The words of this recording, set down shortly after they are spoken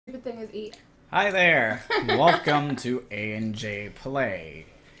Stupid thing is eat. Hi there! Welcome to A&J Play.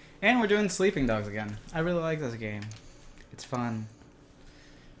 And we're doing Sleeping Dogs again. I really like this game. It's fun.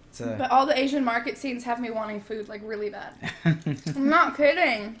 But all the Asian market scenes have me wanting food, like, really bad. I'm not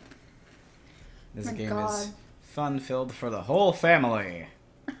kidding. This game is fun-filled for the whole family.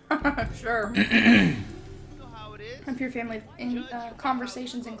 Sure. If your family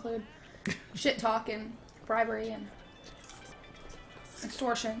conversations include shit talking, bribery, and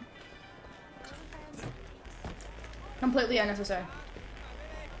extortion. Completely unnecessary.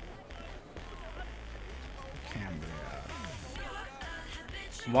 Cambria.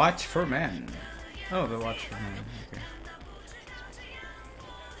 Watch for men. Oh, the watch for men. Okay.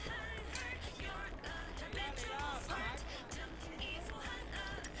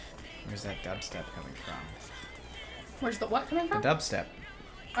 Where's that dubstep coming from? Where's the what coming from? The dubstep.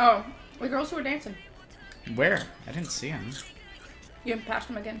 Oh, the girls who were dancing. Where? I didn't see them. You haven't passed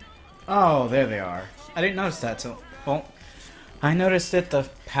them again. Oh, there they are. I didn't notice that, so... Well, I noticed it the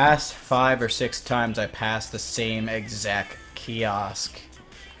past 5 or 6 times I passed the same exact kiosk.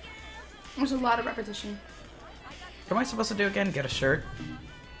 There's a lot of repetition. What am I supposed to do again? Get a shirt?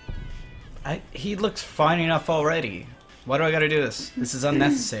 He looks fine enough already. Why do I gotta do this? This is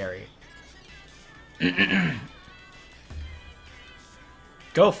unnecessary.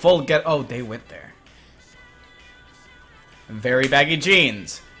 Go full get... Oh, they went there. Very baggy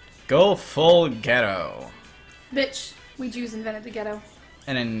jeans. Go full ghetto. Bitch, we Jews invented the ghetto.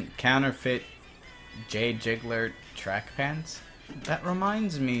 And then counterfeit J Jiggler track pants. That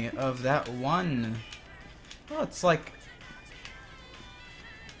reminds me of that one. Oh, it's like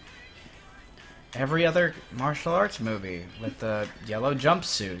every other martial arts movie with the yellow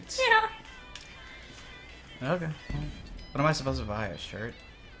jumpsuits. Yeah. Okay. What am I supposed to buy? A shirt?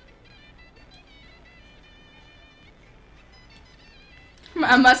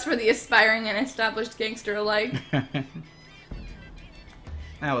 A must for the aspiring and established gangster alike.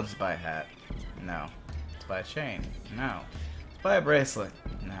 Now let's buy a hat. No. Let's buy a chain. No. Let's buy a bracelet.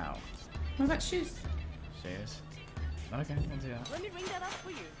 No. What about shoes? Shoes. Okay, we'll do that. Let me ring that up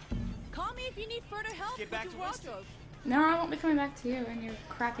for you. Call me if you need further help with your wardrobe. No, I won't be coming back to you and your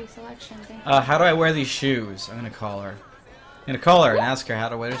crappy selection. Thank you. How do I wear these shoes? I'm gonna call her. I'm gonna call her and ask her how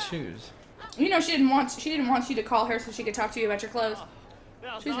to wear the shoes. You know she didn't want you to call her so she could talk to you about your clothes.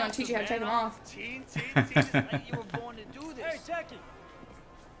 She's gonna teach you how to take them off. Like you were born to do this. Hey, Jackie!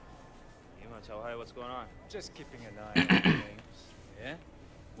 You wanna tell her what's going on? Just keeping an eye on things. Yeah?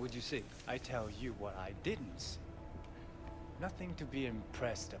 What'd you see? I tell you what I didn't see. Nothing to be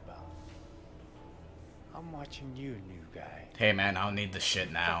impressed about. I'm watching you, new guy. Hey man, I don't need this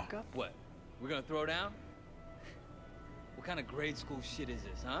shit now. Fuck up. What? We're gonna throw down? What kind of grade school shit is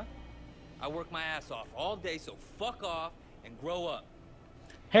this, huh? I work my ass off all day, so fuck off and grow up.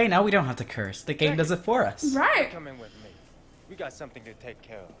 Hey, now we don't have to curse. The game does it for us. Right. Come in with me. We got something to take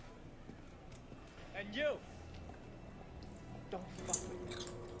care of. And you! Don't fuck with me.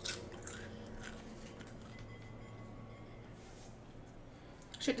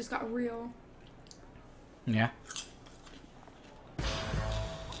 Shit just got real. Yeah.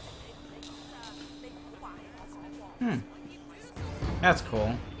 That's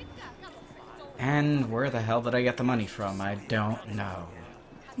cool. And where the hell did I get the money from? I don't know.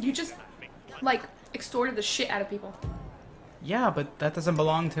 You just, like, extorted the shit out of people. Yeah, but that doesn't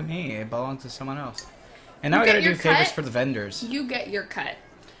belong to me. It belongs to someone else. And now You I get gotta your do favors cut. for the vendors. You get your cut.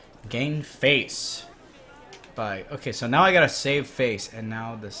 Gain face. By okay, so now I gotta save face, and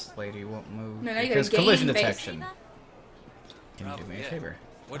now this lady won't move No, now you because gotta gain collision face. detection. Can you do me a Yeah. favor?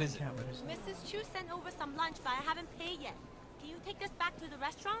 What is it? Yeah, what is it? Mrs. Chu sent over some lunch, but I haven't paid yet. Can you take this back to the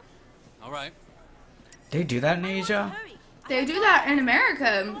restaurant? All right. They do that in Asia? Hurry. They do that in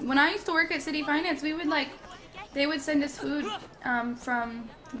America. When I used to work at City Finance, we would, like, they would send us food from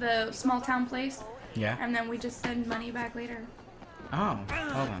the small town place, Yeah. and then we just send money back later. Oh,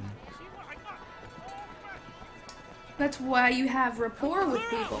 hold on. That's why you have rapport with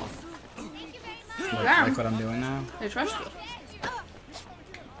people. Like what I'm doing now? They trust you.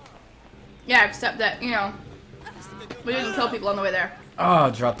 Yeah, except that, you know, we didn't kill people on the way there.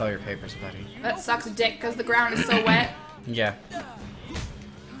 Oh, dropped all your papers, buddy. That sucks dick because the ground is so wet. Yeah.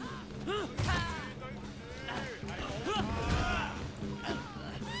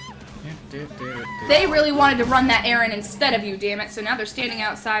 They really wanted to run that errand instead of you, damn it. So now they're standing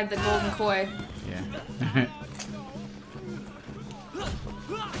outside the Golden Koi. Yeah.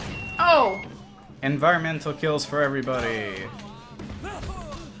 Oh! Environmental kills for everybody.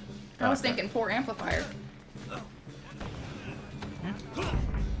 I was thinking poor amplifier.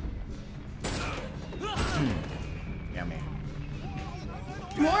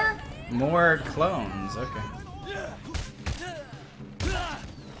 More? More clones, okay.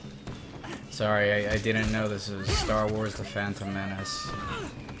 Sorry, I didn't know this was Star Wars The Phantom Menace.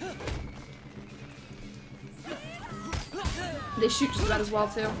 They shoot just about as well,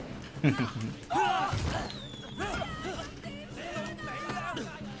 too.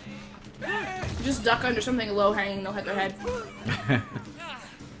 Just duck under something low hanging, they'll hit their head.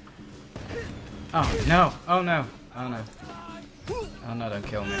 Oh, no. Oh, no. Oh, no. Oh, no, don't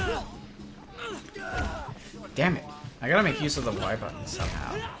kill me. Damn it. I gotta make use of the Y button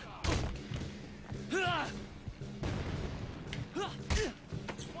somehow.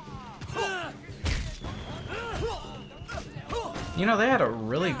 You know, they had a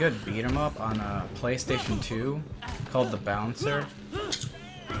really good beat 'em up on PlayStation 2 called The Bouncer,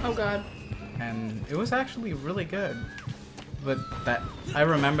 Oh god. and it was actually really good. But I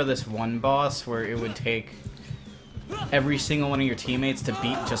remember this one boss where it would take every single one of your teammates to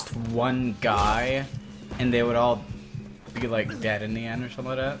beat just one guy, and they would all be like dead in the end or something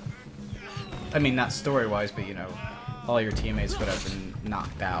like that. I mean, not story-wise, but you know, all your teammates would have been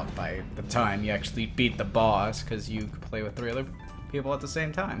knocked out by the time you actually beat the boss, because you could play with 3 other people at the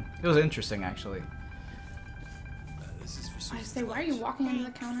same time. It was interesting, actually. I say, why are you walking into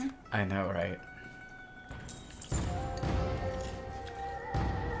the counter? I know, right?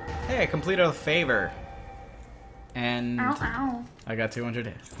 Hey, I completed a favor. And Ow, ow. I got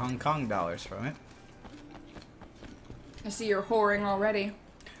 200 Hong Kong dollars from it. I see you're whoring already.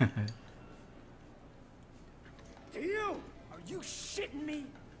 Hey, you! Are you shitting me?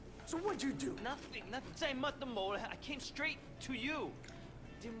 So what'd you do? Nothing. I came straight to you.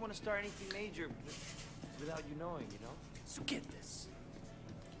 Didn't want to start anything major without you knowing, you know? So get this.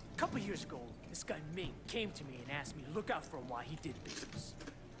 A couple years ago, this guy Ming came to me and asked me to look out for him while he did business.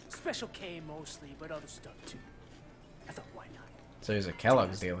 Special K mostly, but other stuff too. I thought, why not? So he's a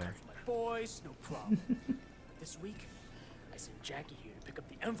Kellogg's dealer. For my boys, no problem. But this week, I sent Jackie here to pick up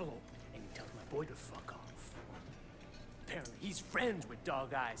the envelope, and he tells my boy to fuck off. Apparently, he's friends with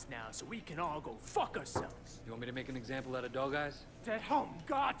Dog Eyes now, so we can all go fuck ourselves. You want me to make an example out of Dog Eyes? That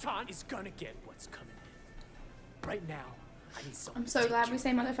Garton is gonna get what's coming in. Right now, I need something. I'm so glad we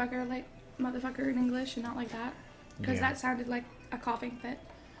say motherfucker like motherfucker in English and not like that. Because Yeah. that sounded like a coughing fit.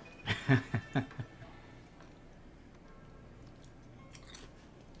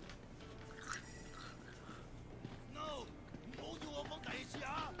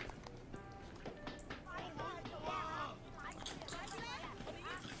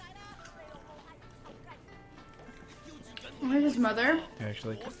 Where's his mother?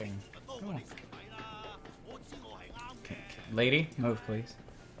 Actually cooking. Cool. Okay, lady, move please.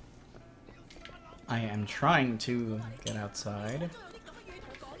 I am trying to get outside.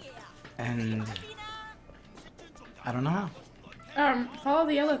 And I don't know how. Follow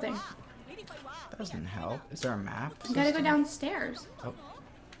the yellow thing. Doesn't help. Is there a map? You gotta go system? downstairs. Oh,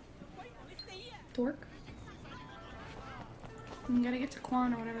 Dork. You gotta get to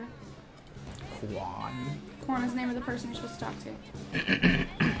Quan or whatever. Quan. Quan is the name of the person you're supposed to talk to.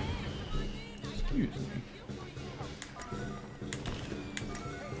 Excuse me.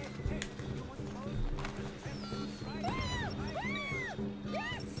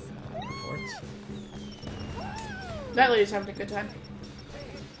 Reports. That lady's having a good time.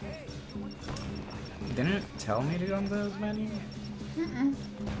 Didn't it tell me to go into those menus? Mm-mm. You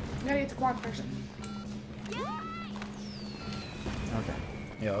gotta get to Quan first. Okay.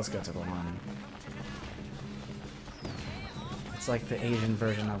 Yeah, let's go to the one. It's like the Asian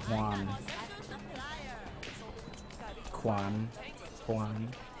version of Juan. Quan. Juan.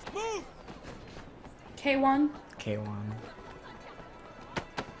 K1. K1.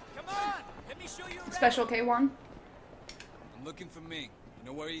 Special K1. I'm looking for Ming. You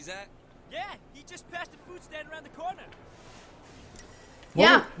know where he's at? Yeah, he just passed the food stand around the corner.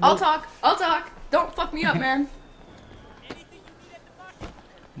 Yeah, I'll talk. I'll talk. Don't fuck me up, man.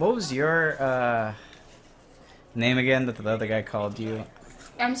 What was your name again that the other guy called you?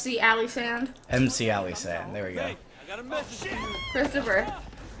 MC Alley Sand. MC Alisand. There we go. I got a message for you. Christopher.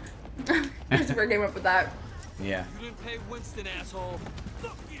 Christopher came up with that. Yeah. You didn't pay Winston, asshole.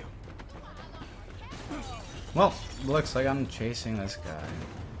 Well, looks like I'm chasing this guy.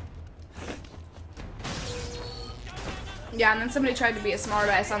 Yeah, and then somebody tried to be a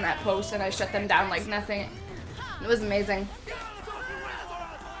smartass on that post, and I shut them down like nothing. It was amazing.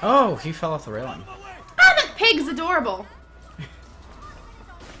 Oh, he fell off the railing. Ah, that pig's adorable.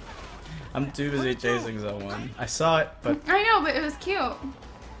 I'm too busy chasing someone. I saw it, but I know, but it was cute.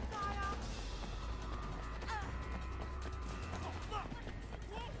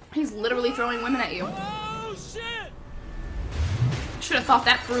 He's literally throwing women at you. Oh shit! Should have thought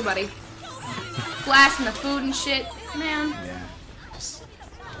that through, buddy. Glass in the food and shit. Man, Yeah.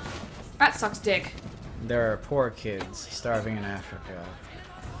 that sucks dick. There are poor kids starving in Africa.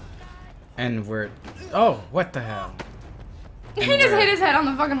 And we're... Oh, what the hell? He And just we're hit his head on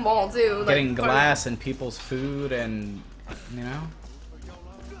the fucking wall, too. Like, getting glass in people's food and... You know?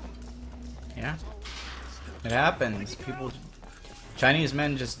 Yeah. It happens. People... Chinese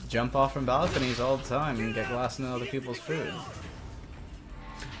men just jump off from balconies all the time and get glass in other people's food.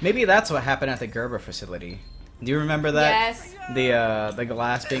 Maybe that's what happened at the Gerber facility. Do you remember that? Yes. The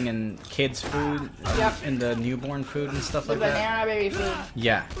glass being in kids' food, Yep. in the newborn food and stuff The like that. banana baby food.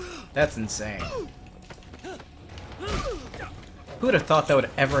 Yeah, that's insane. Who would have thought that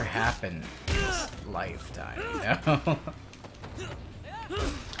would ever happen in this lifetime? You know?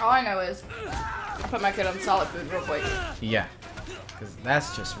 All I know is, I put my kid on solid food real quick. Yeah, because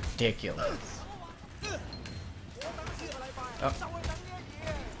that's just ridiculous. Oh.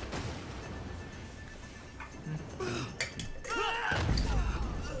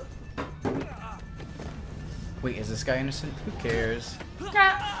 Wait, is this guy innocent? Who cares?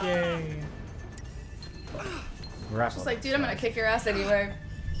 Yeah. Yay. Grapple. Just like, dude, I'm gonna kick your ass anyway.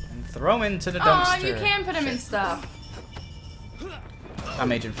 And throw him into the Oh, dumpster. you can put him in stuff.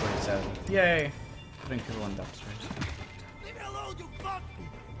 I'm Agent 47. Yay. Putting people in dumpsters.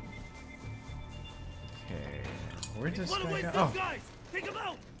 Okay. Where does this guy go? Oh.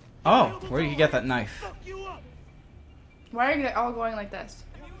 Oh, where did you get that knife? Why are you all going like this?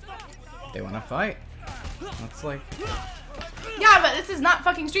 They want to fight. That's like... Yeah, but this is not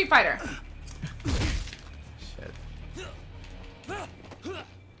fucking Street Fighter. Shit.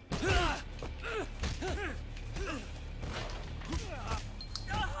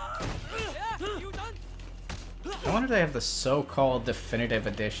 I wonder if they have the so-called definitive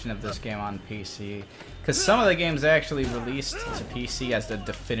edition of this game on PC. Because some of the games actually released to PC as the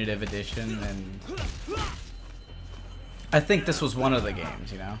definitive edition, and... I think this was one of the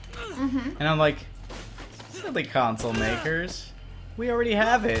games, you know? And I'm like, silly console makers. We already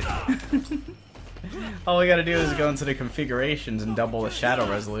have it. All we gotta do is go into the configurations and double the shadow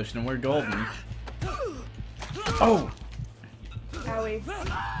resolution, and we're golden. Oh! Owie.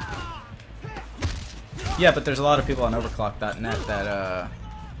 Yeah, but there's a lot of people on overclock.net that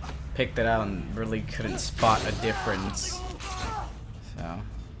picked it out and really couldn't spot a difference. So.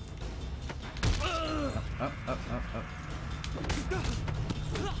 Up.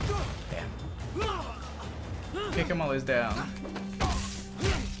 Damn. Kick him while he's down.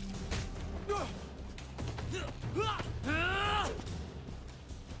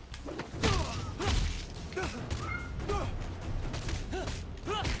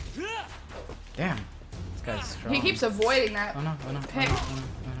 Damn. This guy's strong. He keeps avoiding that. Oh no, Pick.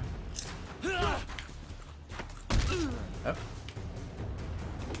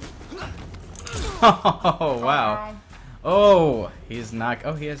 Oh, wow. Oh, he's not.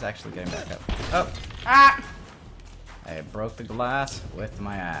 Oh, he is actually getting back up. Oh, Ah! I broke the glass with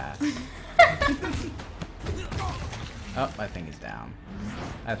my ass. Oh, I think he's down.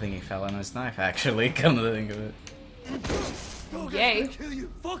 I think he fell on his knife, actually, come to think of it. Yay.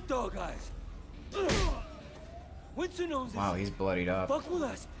 Fuck dog eyes. Winston knows Wow, he's bloodied up. Fuck with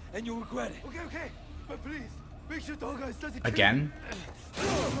us, and you'll regret it. Okay. But please, make sure dog eyes doesn't Again?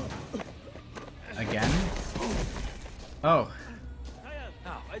 Again? Oh.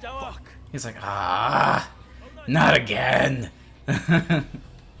 Fuck. He's like, ah, not again.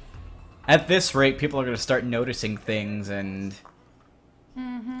 At this rate, people are going to start noticing things and...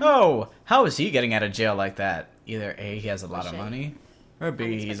 Oh, how is he getting out of jail like that? Either A, he has a lot of money, or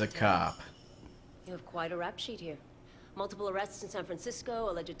B, he's a cop. You have quite a rap sheet here. Multiple arrests in San Francisco,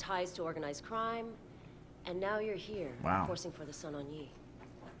 alleged ties to organized crime, and now you're here, Wow. forcing for the Sun on Yi.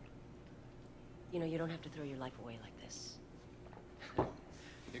 You know, you don't have to throw your life away like this.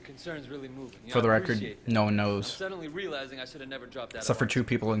 Your concern's really moving. You For know, the I record, appreciate that. no one I'm knows. suddenly realizing I should have never dropped that. Except for two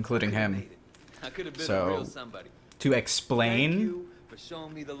people, including him. I could have been So, a real somebody. To Thank explain... you for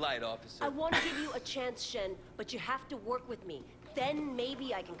showing me the light, officer. I want to give you a chance, Shen, but you have to work with me. Then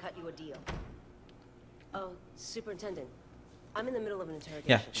maybe I can cut you a deal. Oh, Superintendent, I'm in the middle of an interrogation.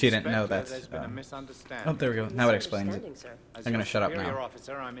 Yeah, she didn't know Inspector, that. There's been a misunderstanding. Oh, there we go. Now it explains it. Misunderstanding, sir. As I'm gonna your shut up superior now.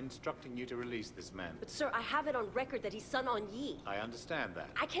 officer, I'm instructing you to release this man. But sir, I have it on record that he's Sun on Yi. I understand that.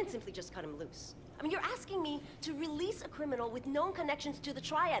 I can't simply just cut him loose. I mean, you're asking me to release a criminal with known connections to the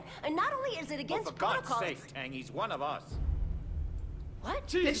Triad, and not only is it But against for God's protocol. sake, Tang, he's one of us. What?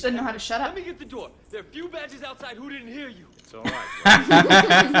 Bitch doesn't know how to shut up. Let me get the door. There are few badges outside who didn't hear you. It's all right.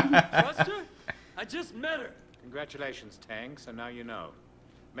 Trust her? I just met her. Congratulations, Tang. So now you know.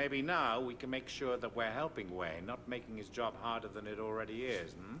 Maybe now we can make sure that we're helping Wayne, not making his job harder than it already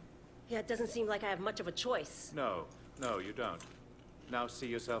is, hmm? Yeah, it doesn't seem like I have much of a choice. No, no, you don't. Now see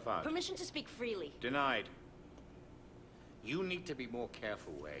yourself out. Permission to speak freely. Denied. You need to be more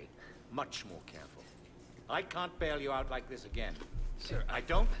careful, Wayne. Much more careful. I can't bail you out like this again. Sir, I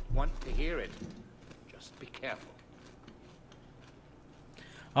don't want to hear it. Just be careful.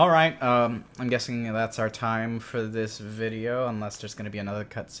 Alright, I'm guessing that's our time for this video, unless there's going to be another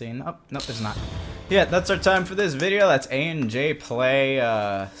cutscene. Oh, nope, there's not. Yeah, that's our time for this video. That's A&J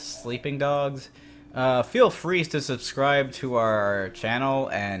Play, Sleeping Dogs. Feel free to subscribe to our channel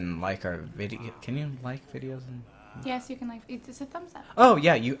and like our video. Can you like videos? Yes, you can like. It's a thumbs up. Oh,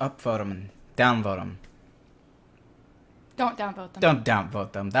 yeah, you upvote them and downvote them. Don't downvote them. Don't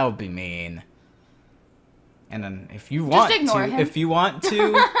downvote them. That would be mean. And then if you want to, if you want to,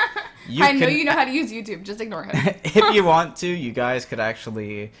 you I know you know how to use YouTube. Just ignore him. If you want to, you guys could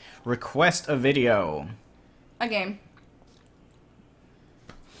actually request a video. A game.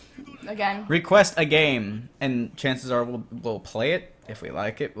 Again. Request a game, and chances are we'll play it. If we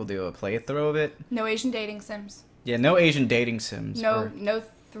like it, we'll do a playthrough of it. No Asian dating sims. Yeah, no Asian dating sims. No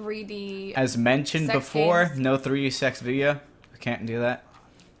 3D. As mentioned sex before, games. no 3D sex video. We can't do that.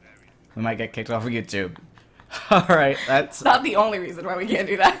 We might get kicked off of YouTube. Alright, that's not the only reason why we can't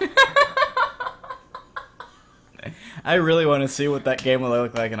do that. I really want to see what that game will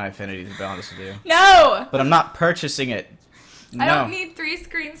look like in Infinity, to be honest with you. No! But I'm not purchasing it. No. I don't need 3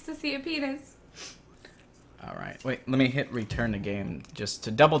 screens to see a penis. Alright, wait, let me hit return the game just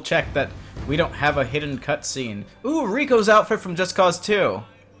to double check that we don't have a hidden cutscene. Ooh, Rico's outfit from Just Cause 2.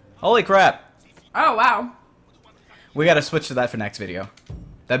 Holy crap. Oh, wow. We gotta switch to that for next video.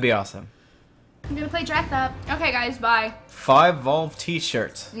 That'd be awesome. I'm gonna play Dress Up. Okay, guys, bye. 5 Valve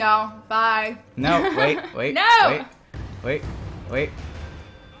t-shirts. No, bye. No, wait. No! Wait.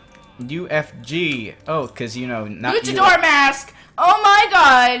 UFG. Oh, because, you know, not Luchador mask! Oh my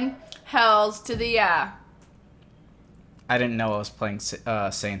god! Hells to the yeah. I didn't know I was playing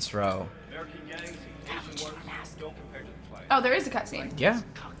Saints Row. Oh, there is a cutscene. Yeah.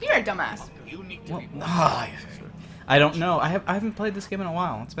 You're a dumbass. Well, I don't know. I haven't played this game in a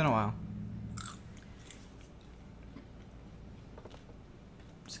while. It's been a while.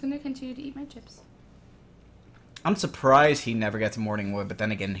 Just gonna continue to eat my chips. I'm surprised he never gets morning wood, but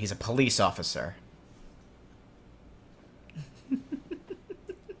then again, he's a police officer.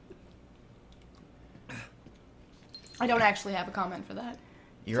 I don't actually have a comment for that.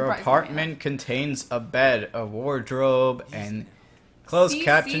 Your apartment contains a bed, a wardrobe, and closed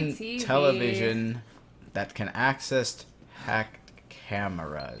caption television that can access hacked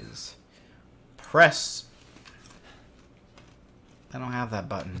cameras. Press. I don't have that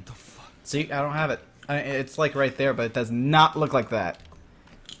button. What the fuck? See, I don't have it. It's like right there, but it does not look like that.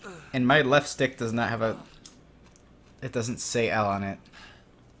 And my left stick does not have a... It doesn't say L on it.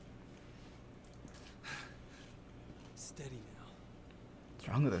 Steady now. What's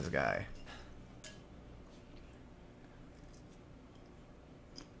wrong with this guy?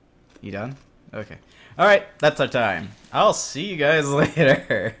 You done? Okay. Alright, that's our time. I'll see you guys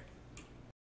later.